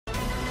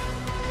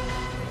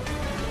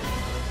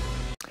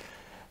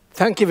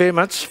Thank you very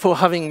much for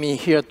having me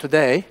here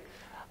today.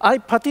 I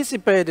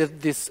participated in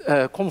this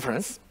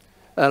conference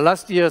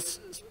last year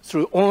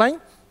through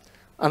online,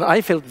 and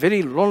I felt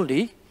very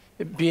lonely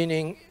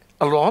being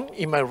alone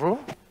in my room,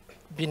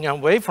 being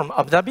away from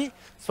Abu Dhabi.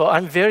 So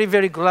I'm very,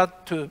 very glad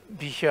to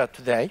be here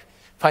today,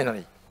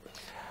 finally.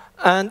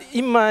 And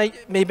in my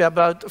maybe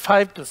about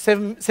 5 to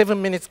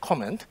 7 minutes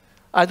comment,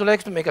 I'd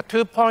like to make a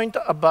 2 points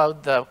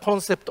about the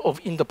concept of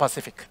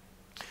Indo-Pacific.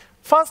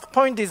 First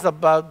point is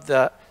about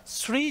the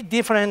 3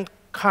 different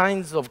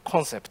kinds of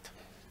concept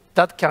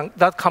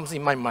that comes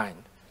in my mind.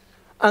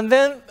 And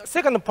then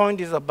second point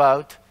is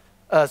about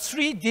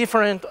 3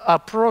 different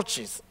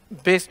approaches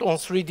based on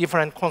 3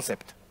 different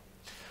concepts.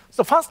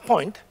 So first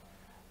point,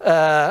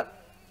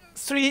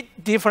 3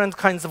 different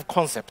kinds of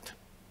concept.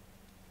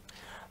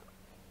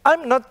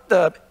 I'm not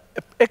the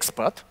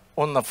expert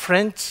on the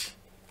French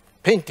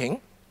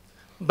painting,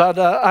 but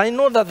I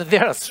know that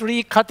there are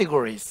 3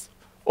 categories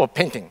of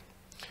painting.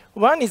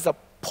 One is a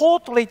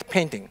portrait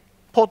painting,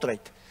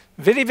 portrait,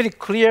 very, very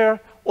clear,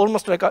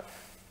 almost like a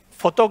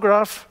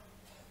photograph,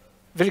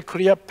 very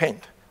clear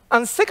paint.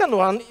 And second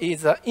one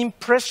is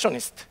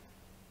impressionist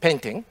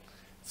painting,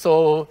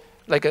 so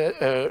like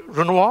a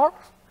Renoir.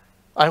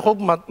 I hope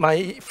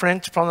my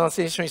French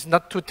pronunciation is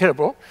not too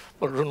terrible,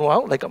 but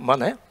Renoir, like a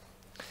Manet.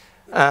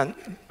 And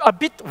a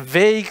bit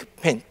vague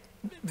paint,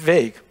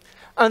 vague.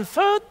 And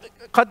third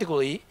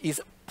category is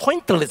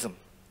pointillism.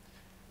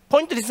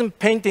 Pointillism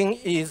painting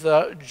is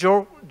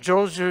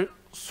Giorgio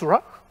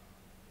Seurat.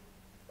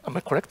 Am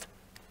I correct?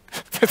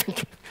 Thank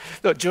you.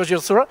 No, Giorgio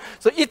Seurat.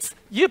 So it's,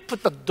 you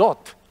put a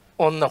dot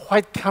on the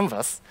white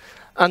canvas,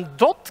 and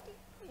dot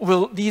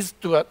will lead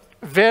to a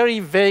very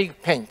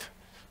vague paint.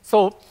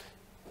 So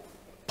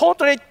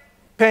portrait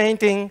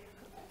painting,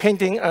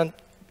 and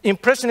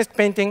impressionist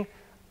painting,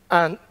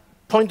 and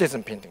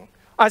pointillism painting.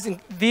 I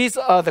think these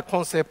are the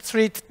concepts,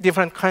 3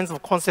 different kinds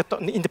of concepts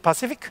in the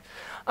Pacific,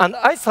 and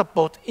I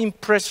support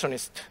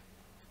impressionist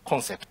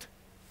concept.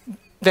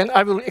 Then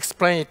I will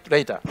explain it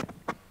later.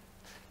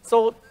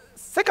 So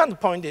second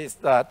point is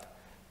that,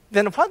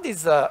 then what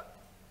is a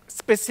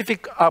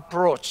specific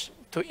approach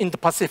to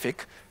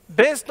Indo-Pacific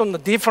based on the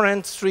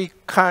different 3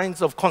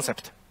 kinds of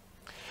concept?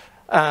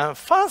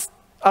 First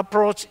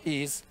approach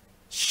is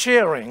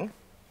sharing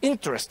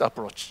interest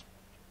approach.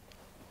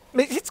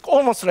 It's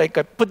almost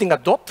like putting a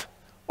dot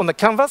on the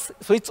canvas,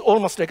 so it's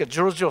almost like a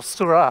Giorgio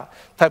Seurat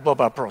type of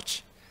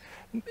approach.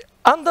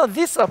 Under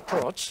this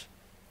approach,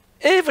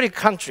 every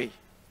country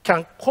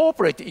can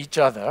cooperate each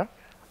other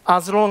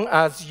as long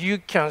as you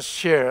can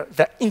share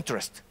the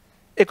interest,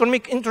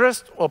 economic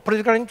interest or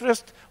political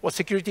interest or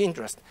security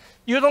interest.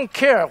 You don't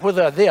care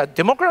whether they are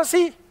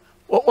democracy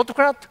or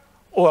autocrat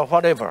or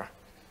whatever.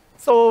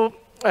 So,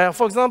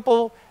 for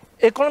example,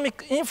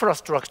 economic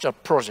infrastructure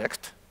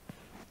project,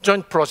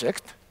 joint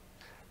project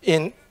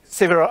in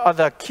several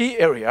other key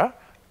areas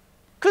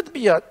could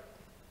be a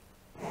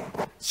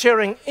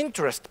sharing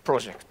interest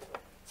project.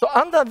 So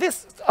under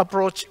this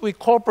approach, we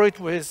cooperate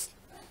with,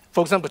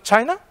 for example,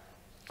 China,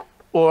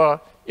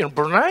 or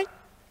Brunei,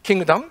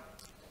 Kingdom,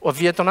 or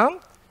Vietnam,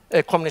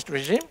 a communist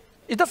regime.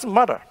 It doesn't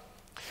matter.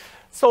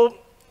 So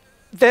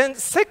then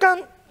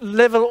second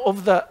level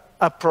of the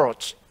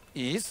approach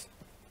is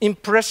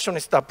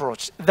impressionist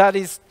approach. That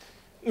is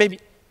maybe,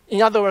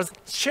 in other words,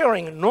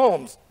 sharing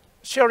norms,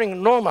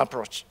 sharing norm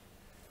approach.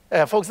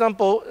 For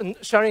example,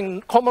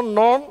 sharing common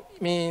norm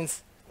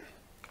means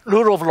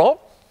rule of law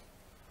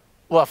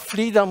or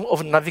freedom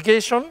of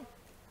navigation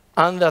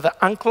under the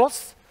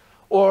UNCLOS,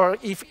 or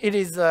if it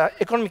is an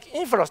economic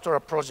infrastructure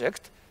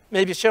project,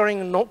 maybe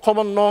sharing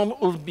common norm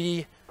would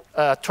be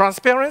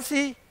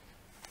transparency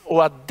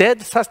or debt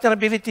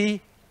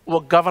sustainability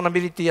or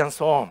governability and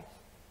so on.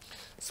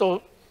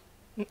 So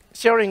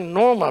sharing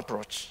norm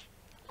approach.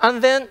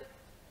 And then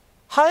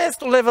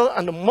highest level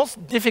and the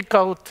most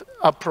difficult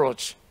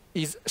approach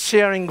is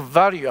sharing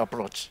value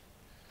approach.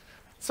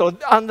 So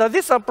under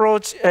this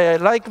approach, a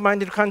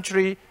like-minded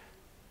country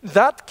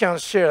that can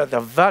share the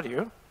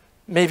value,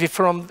 maybe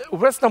from the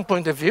Western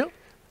point of view,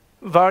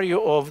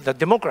 value of the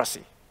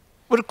democracy,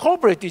 will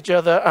cooperate each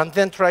other and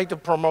then try to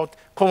promote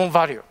common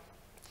value.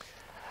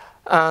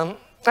 I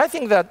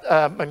think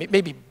that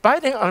maybe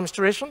Biden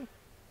administration,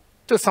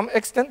 to some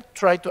extent,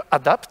 try to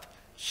adapt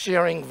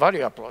sharing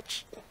value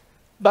approach.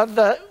 But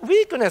the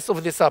weakness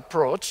of this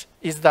approach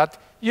is that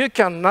you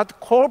cannot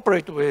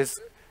cooperate with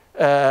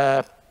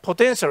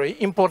potentially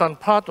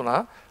important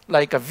partner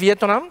like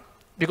Vietnam,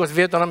 because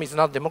Vietnam is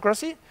not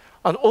democracy,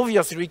 and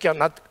obviously we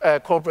cannot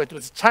cooperate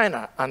with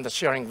China on the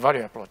sharing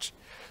value approach.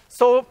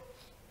 So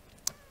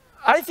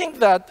I think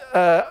that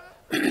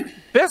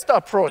best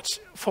approach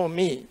for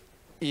me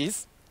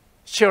is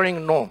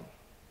sharing norm.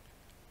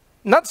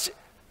 Not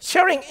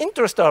sharing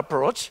interest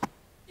approach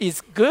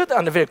is good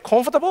and very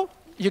comfortable.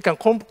 You can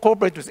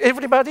cooperate with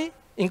everybody,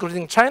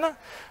 including China,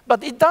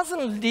 but it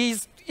doesn't lead,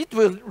 it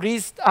will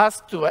lead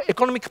us to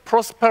economic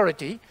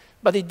prosperity,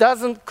 but it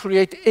doesn't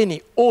create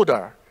any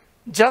order,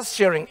 just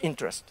sharing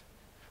interest.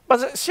 But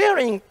the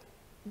sharing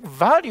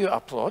value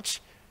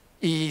approach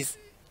is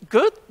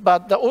good,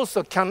 but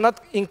also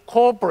cannot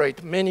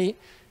incorporate many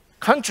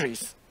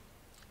countries.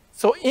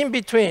 So in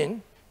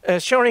between,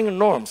 sharing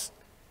norms,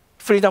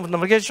 freedom of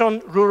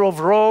navigation, rule of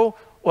law,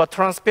 or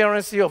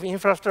transparency of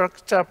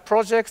infrastructure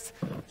projects,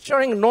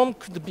 sharing norm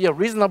could be a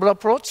reasonable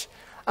approach.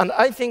 And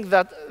I think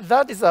that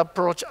that is the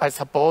approach I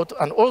support,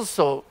 and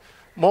also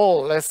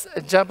more or less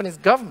the Japanese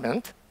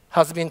government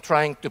has been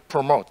trying to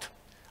promote.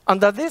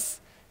 Under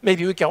this,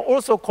 maybe we can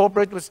also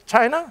cooperate with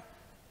China,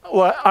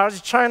 or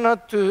urge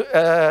China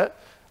to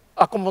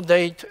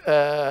accommodate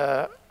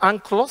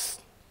UNCLOS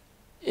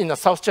in the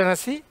South China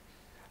Sea,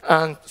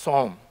 and so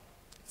on.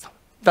 So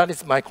that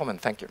is my comment.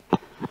 Thank you.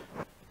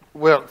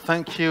 Well,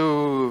 thank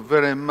you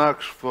very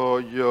much for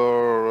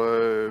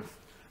your,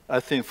 I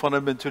think,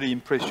 fundamentally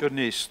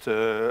impressionist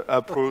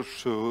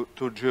approach to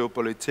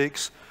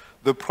geopolitics.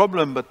 The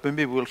problem, but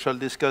maybe we shall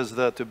discuss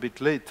that a bit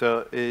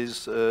later,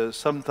 is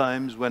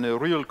sometimes when a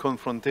real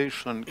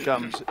confrontation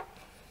comes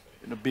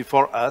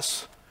before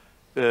us,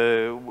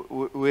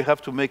 we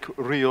have to make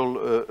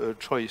real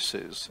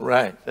choices.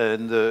 Right.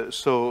 And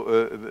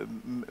so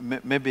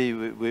maybe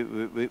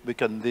we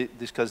can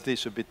discuss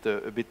this a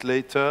bit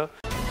later.